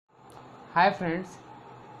Hi friends,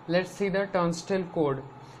 let's see the Tunstall code.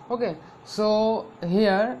 Okay, so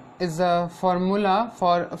here is a formula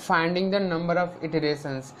for finding the number of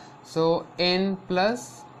iterations. So n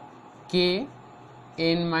plus k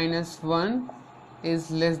n minus 1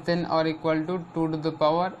 is less than or equal to 2 to the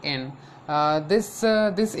power n. This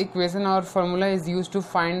equation or formula is used to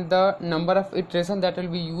find the number of iterations that will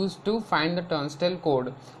be used to find the Tunstall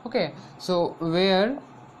code. Okay, so where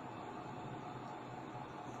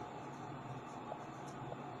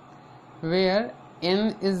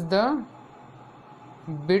n is the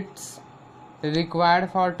bits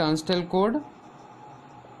required for Tunstall code,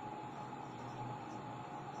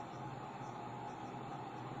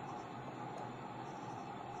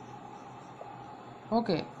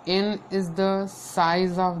 okay, n is the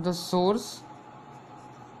size of the source,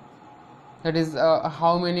 that is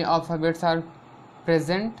how many alphabets are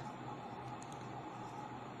present,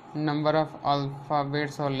 number of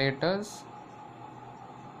alphabets or letters,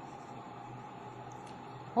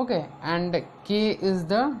 okay, and k is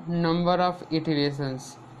the number of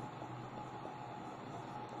iterations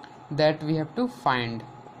that we have to find,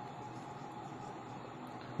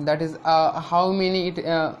 that is how many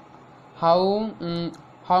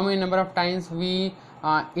number of times we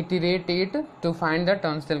iterate it to find the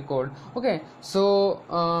Tunstall code. Okay, so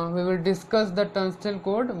we will discuss the Tunstall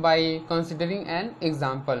code by considering an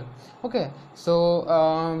example. Okay, so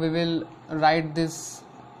we will write this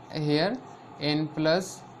here: n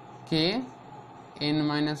plus k n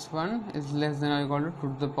minus 1 is less than or equal to 2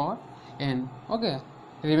 to the power n. Okay,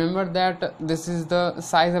 remember that this is the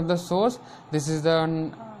size of the source, this is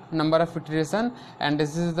the number of iteration, and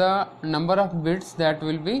this is the number of bits that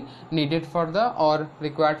will be needed for the or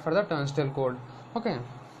required for the Tunstall code. Okay,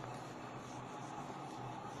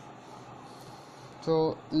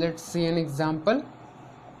 so let's see an example.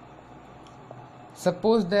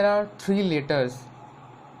 Suppose there are three letters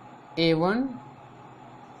A1,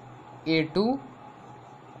 A2,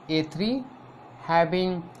 A3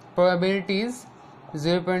 having probabilities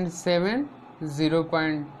 0.7,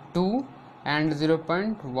 0.2 and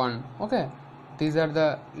 0.1. okay, these are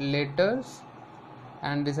the letters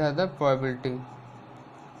and these are the probability.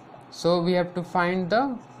 So we have to find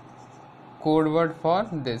the code word for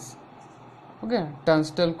this, okay,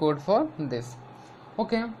 Tunstall code for this.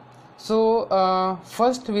 Okay, so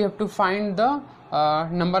first we have to find the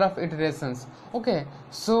number of iterations. Okay,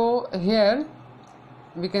 so here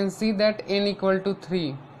we can see that n equal to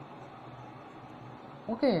 3.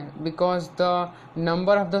 okay, because the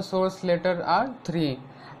number of the source letter are 3,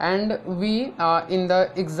 and we in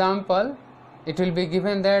the example it will be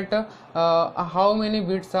given that how many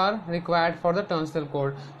bits are required for the Tunstall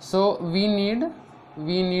code. So we need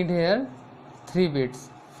here 3 bits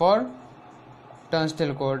for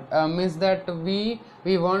Tunstall code, means that we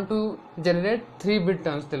want to generate 3-bit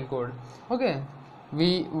Tunstall code. Okay,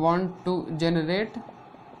 we want to generate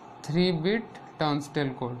 3-bit Tunstall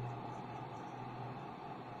code.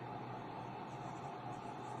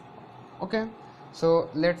 Okay, so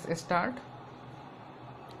let's start.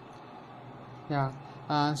 Yeah,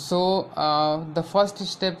 the first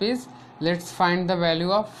step is let's find the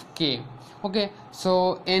value of k. Okay,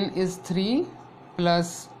 so n is 3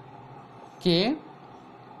 plus k,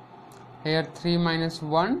 here 3 minus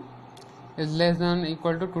 1 is less than or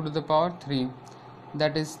equal to 2 to the power 3,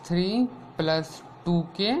 that is 3 plus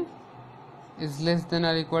 2k is less than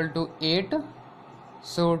or equal to 8.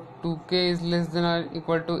 So 2k is less than or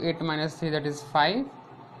equal to 8 minus 3, that is 5,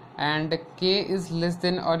 and k is less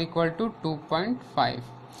than or equal to 2.5.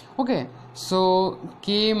 okay, so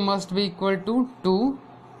k must be equal to 2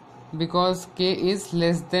 because k is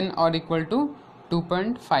less than or equal to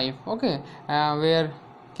 2.5. okay, where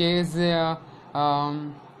k is a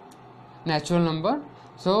natural number,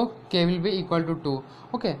 so k will be equal to 2.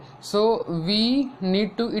 okay, so we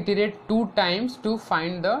need to iterate 2 times to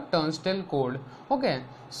find the Tunstall code. okay,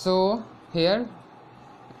 so here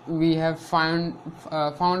we have found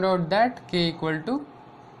out that k equal to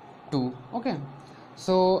 2. okay,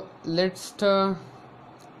 so let's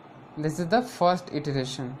this is the first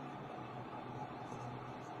iteration.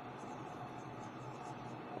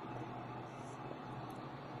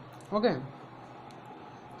 okay,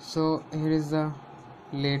 so here is the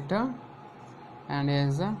letter and here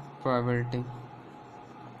is the probability.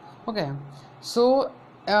 okay, so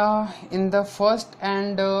in the first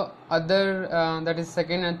and other that is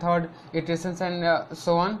second and third iterations and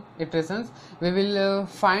so on iterations, we will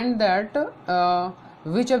find that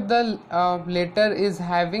which of the letter is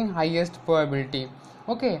having highest probability.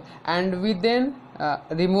 okay, and we then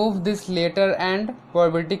remove this letter and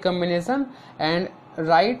probability combination and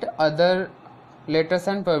write other letters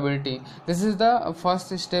and probability. This is the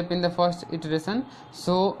first step in the first iteration.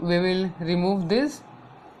 So we will remove this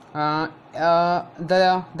the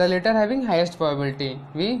letter having highest probability,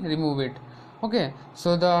 we remove it. Okay,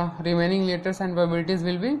 so the remaining letters and probabilities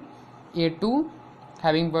will be A2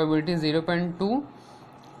 having probability 0.2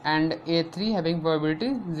 and A3 having probability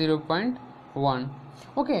 0.1.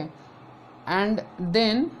 okay, and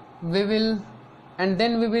then we will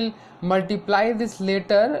multiply this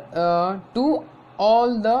letter to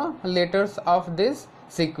all the letters of this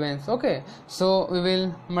sequence. Okay, so we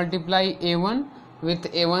will multiply A1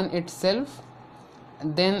 with A1 itself,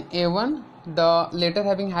 then A1 the letter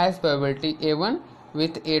having highest probability A1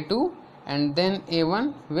 with A2, and then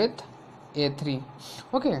A1 with A3.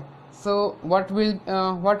 okay, so what will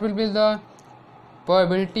be the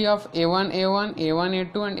probability of A1 A1 A1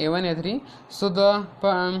 A2 and A1 A3? So the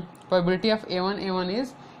probability of A1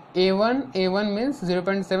 is A1 means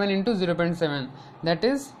 0.7 into 0.7, that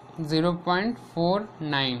is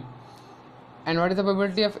 0.49. and what is the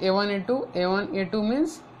probability of A1 A2? A1 A2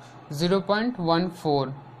 means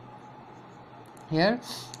 0.14. here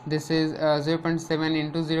this is 0.7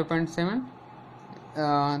 into 0.7.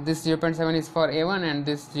 This 0.7 is for A1 and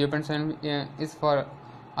this 0.7 is for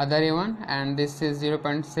other A1, and this is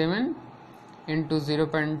 0.7 into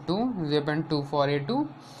 0.2, 0.2 for A2,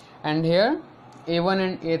 and here A1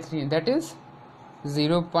 and A3, that is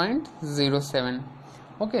 0.07.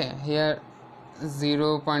 okay, here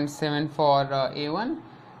 0.7 for A1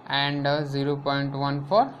 and 0.1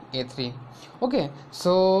 for A3. okay,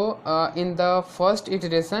 so in the first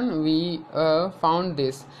iteration we found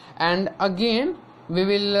this, and again we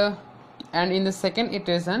will and in the second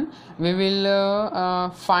iteration we will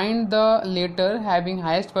find the letter having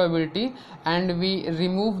highest probability and we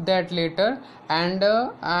remove that letter, and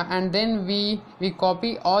then we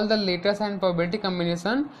copy all the letters and probability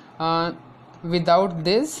combination without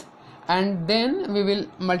this, and then we will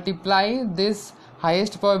multiply this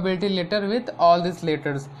highest probability letter with all these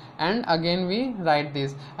letters, and again we write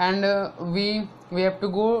this, and we have to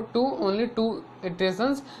go to only two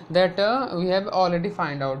iterations that we have already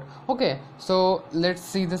find out. okay, so let's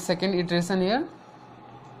see the second iteration here.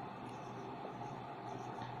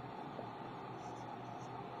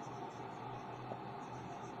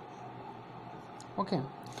 okay,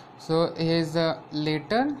 so here is the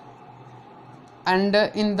letter, and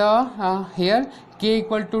in the here k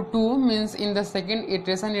equal to 2 means in the second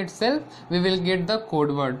iteration itself we will get the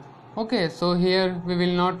code word. okay, so here we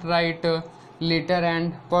will not write letter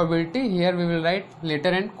and probability, here we will write letter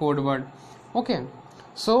and code word. okay,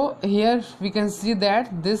 so here we can see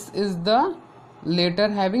that this is the letter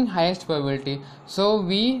having highest probability, so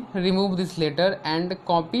we remove this letter and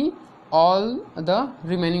copy all the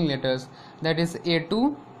remaining letters, that is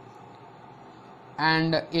A2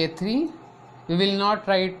 and A3. we will not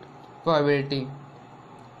write probability,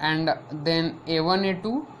 and then A1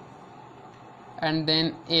 A2 and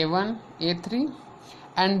then A1 A3,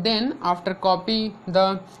 and then after copy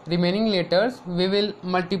the remaining letters we will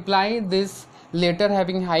multiply this letter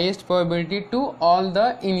having highest probability to all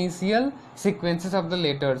the initial sequences of the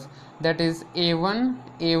letters, that is A1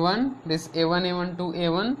 A1, this A1 A1 to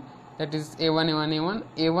A1, that is A1 A1 A1,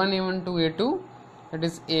 A1 A1 to A2, that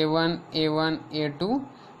is A1 A1 A2,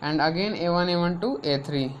 and again A1 A1 to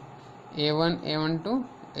A3, A1 A1 to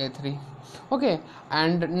A3. okay,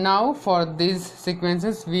 and now for these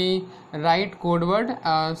sequences we write code word,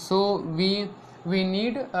 so we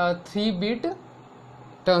need a 3-bit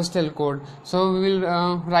Tunstall code, so we will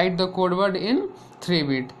write the code word in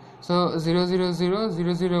 3-bit, so 000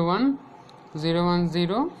 001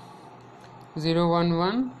 010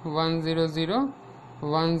 011 100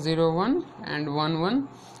 101 and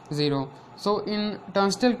 110. so in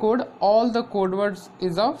Tunstall code all the code words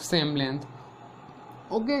is of same length.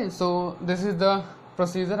 okay, so this is the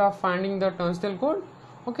procedure of finding the Tunstall code.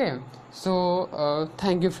 okay, so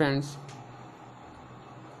thank you friends.